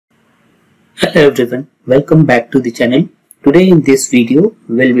Hello everyone, welcome back to the channel. Today in this video,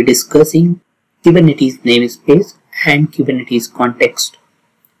 we'll be discussing Kubernetes Namespace and Kubernetes Context.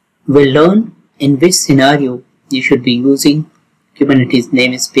 We'll learn in which scenario you should be using Kubernetes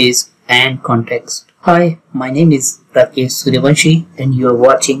Namespace and Context. Hi, my name is Rakesh Suryavanshi and you are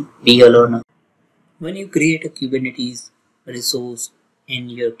watching Be a Learner. When you create a Kubernetes resource in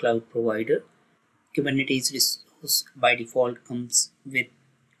your cloud provider, Kubernetes resource by default comes with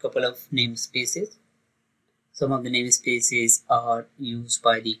couple of namespaces. Some of the namespaces are used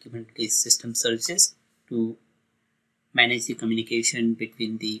by the Kubernetes system services to manage the communication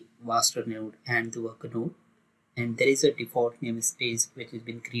between the master node and the worker node. And there is a default namespace which has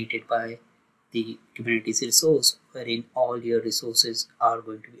been created by the Kubernetes resource, wherein all your resources are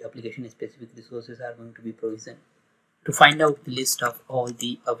going to be application specific resources are going to be provisioned. To find out the list of all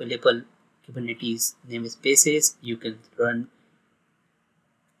the available Kubernetes namespaces, you can run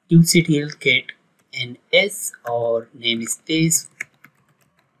kubectl get ns or namespace,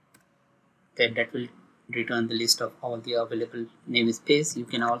 then that will return the list of all the available namespace. You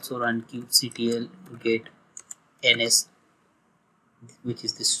can also run kubectl get ns, which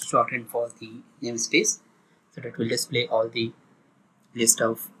is the shorthand for the namespace, so that will display all the list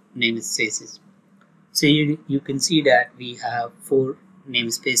of namespaces. So you can see that we have 4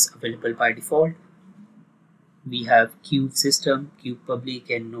 namespaces available by default. We have kube system, kube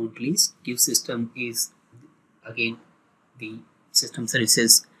public, and node list. Kube system is again the system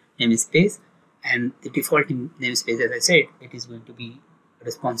services namespace, and the default namespace, as I said, it is going to be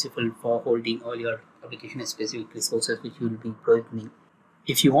responsible for holding all your application specific resources which you will be provisioning.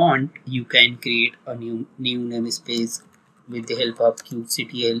 If you want, you can create a new namespace with the help of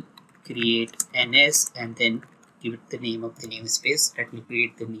kubectl create ns and then give it the name of the namespace. That will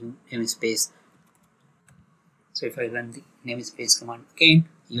create the new namespace. So if I run the namespace command again,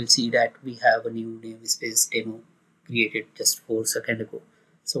 you will see that we have a new namespace demo created just 4 seconds ago.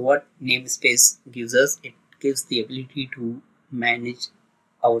 So what namespace gives us? It gives the ability to manage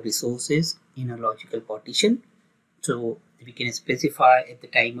our resources in a logical partition. So we can specify at the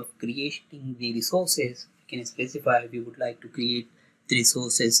time of creating the resources, we can specify we would like to create the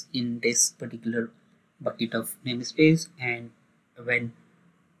resources in this particular bucket of namespace, and when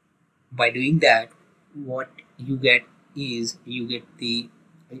by doing that, what you get is you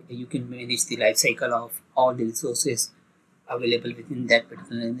can manage the life cycle of all the resources available within that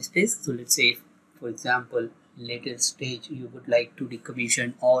particular namespace. So let's say, for example, later stage you would like to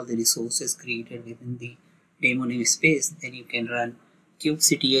decommission all the resources created within the demo namespace, then you can run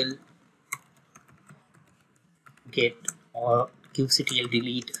kubectl get or kubectl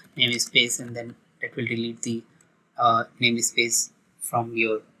delete namespace, and then that will delete the namespace from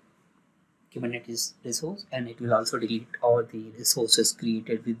your Kubernetes resource, and it will also delete all the resources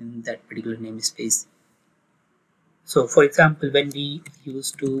created within that particular namespace. So for example, when we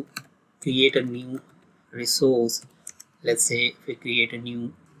used to create a new resource, let's say if we create a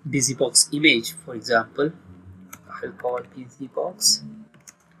new busybox image, for example, I'll call busybox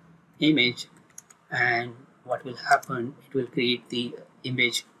image, and what will happen, it will create the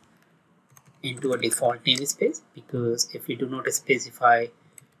image into a default namespace, because if we do not specify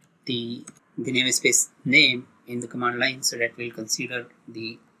the namespace name in the command line, so that will consider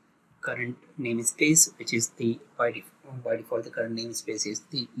the current namespace, which is the by default the current namespace is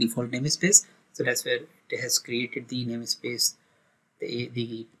the default namespace. So that's where it has created the namespace,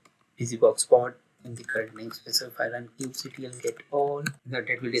 the busybox pod in the current namespace. So if I run kubectl get all,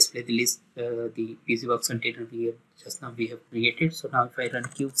 that will display the list, the busybox container we have created. So now if I run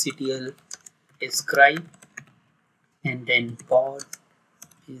kubectl describe and then pod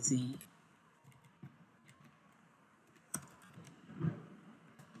busy,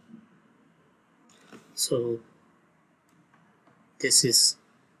 so this is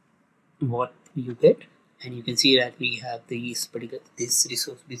what you get, and you can see that we have this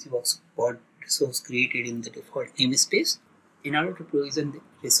resource busybox pod resource created in the default namespace. In order to provision the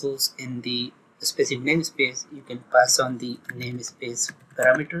resource in the specific namespace, you can pass on the namespace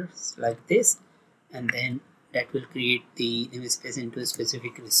parameters like this, and then that will create the namespace into a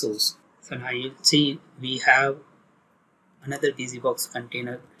specific resource. So now you'll see we have another busybox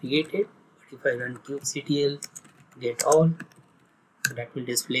container created. If I run kubectl get all, so that will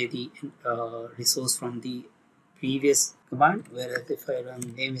display the resource from the previous command, whereas if I run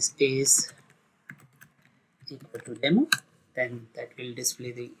namespace equal to demo, then that will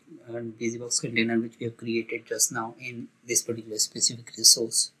display the busybox container which we have created just now in this particular specific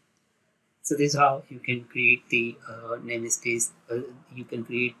resource. So this is how you can create the namespace. You can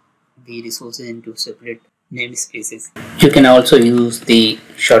create the resources into separate namespaces. You can also use the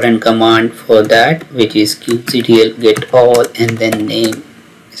shortened command for that, which is kubectl get all and then name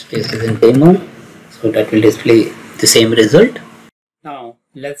spaces and demo. So that will display the same result. Now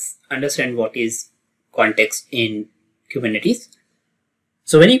let's understand what is context in Kubernetes.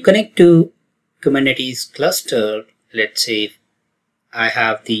 So when you connect to Kubernetes cluster, let's say I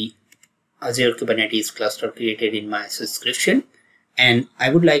have the Azure Kubernetes cluster created in my subscription, and I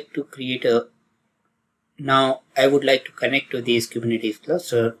would like to create a I would like to connect to this Kubernetes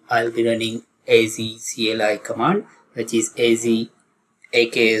cluster. I'll be running az cli command, which is az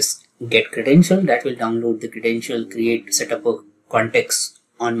aks get credential. That will download the credential, set up a context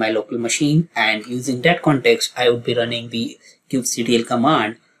on my local machine, and using that context, I would be running the kubectl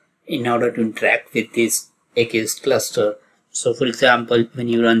command in order to interact with this aks cluster. So for example, when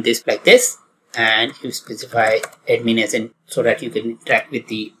you run this like this, and you specify admin as in, so that you can interact with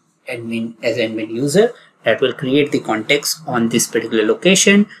the admin as admin user, that will create the context on this particular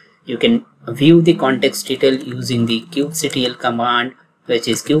location. You can view the context detail using the kubectl command, which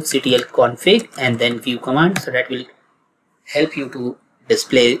is kubectl config and then view command. So that will help you to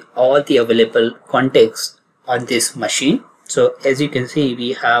display all the available context on this machine. So as you can see,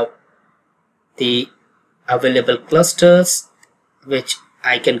 we have the available clusters which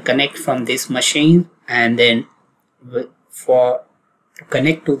I can connect from this machine, and then to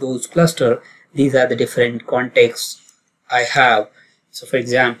connect to those clusters, these are the different contexts I have. So for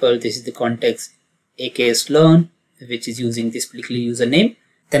example, this is the context aks learn, which is using this particular username.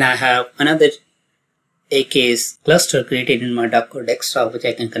 Then I have another aks cluster created in my Docker desktop, which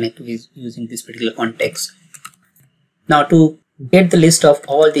I can connect with using this particular context. Now to get the list of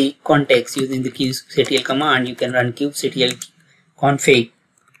all the contexts using the kubectl command, you can run kubectl config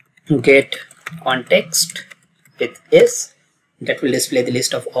get context with s. That will display the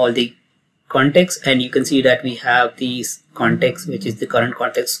list of all the context, and you can see that we have these context, which is the current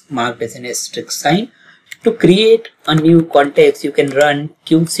context marked as an asterisk sign. To create a new context, you can run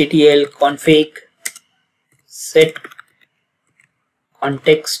kubectl config set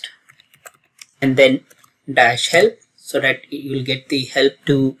context and then -help, so that you will get the help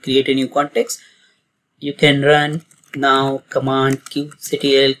to create a new context. You can run now command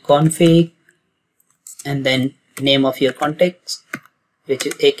kubectl config and then name of your context, which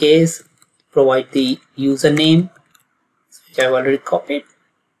is aks, provide the username, which I've already copied,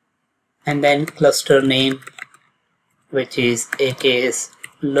 and then cluster name, which is aks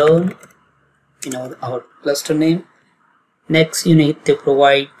learn, our cluster name. Next, you need to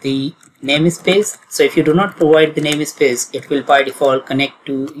provide the namespace. So if you do not provide the namespace, it will by default connect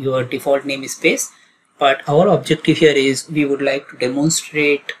to your default namespace. But our objective here is we would like to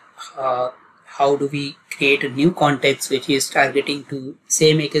demonstrate how do we create a new context which is targeting to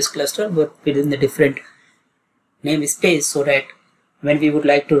same aks cluster but within the different namespace, so that when we would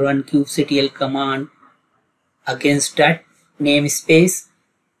like to run kubectl command against that namespace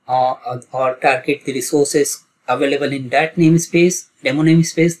or target the resources available in that namespace, demo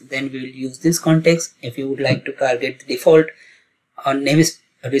namespace, then we will use this context. If you would like to target the default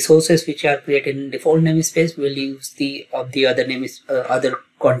resources which are created in default namespace, we will use the other other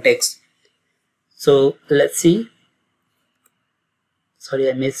context. So let's see. Sorry,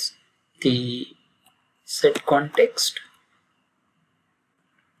 I missed the set context.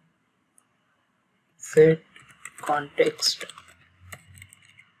 Set context.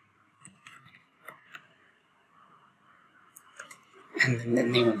 And then the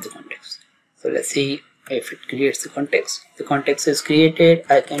name of the context. So let's see if it creates the context. The context is created.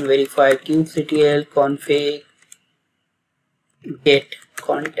 I can verify kubectl config get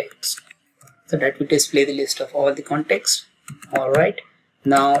context. So that will display the list of all the context. Alright.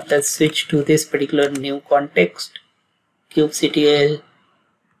 Now let's switch to this particular new context. Kubectl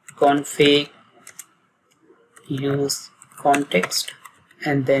config use context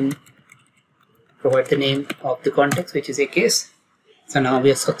and then provide the name of the context, which is aks. So now we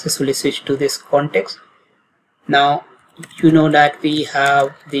have successfully switched to this context. Now you know that we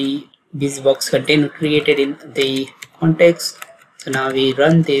have the BusyBox container created in the context. So now we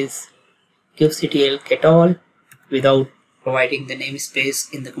run this kubectl get all without providing the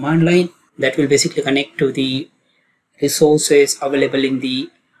namespace in the command line. That will basically connect to the resources available in the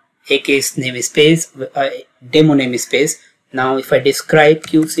aks namespace, demo namespace. Now if I describe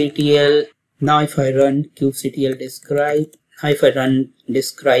kubectl, now if I run kubectl describe, if I run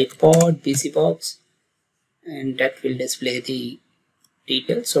describe pod BusyBox, and that will display the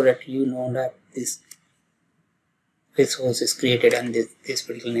details so that you know that this resource is created on this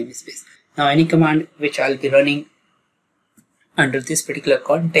particular namespace. Now any command which I'll be running under this particular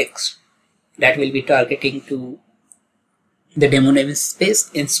context, that will be targeting to the demo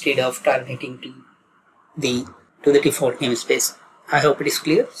namespace instead of targeting to the default namespace. I hope it is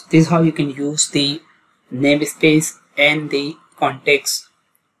clear. So this is how you can use the namespace and the context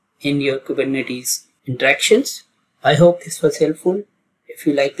in your Kubernetes interactions. I hope this was helpful. If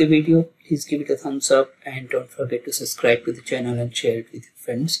you like the video, please give it a thumbs up and don't forget to subscribe to the channel and share it with your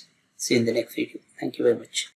friends. See you in the next video. Thank you very much.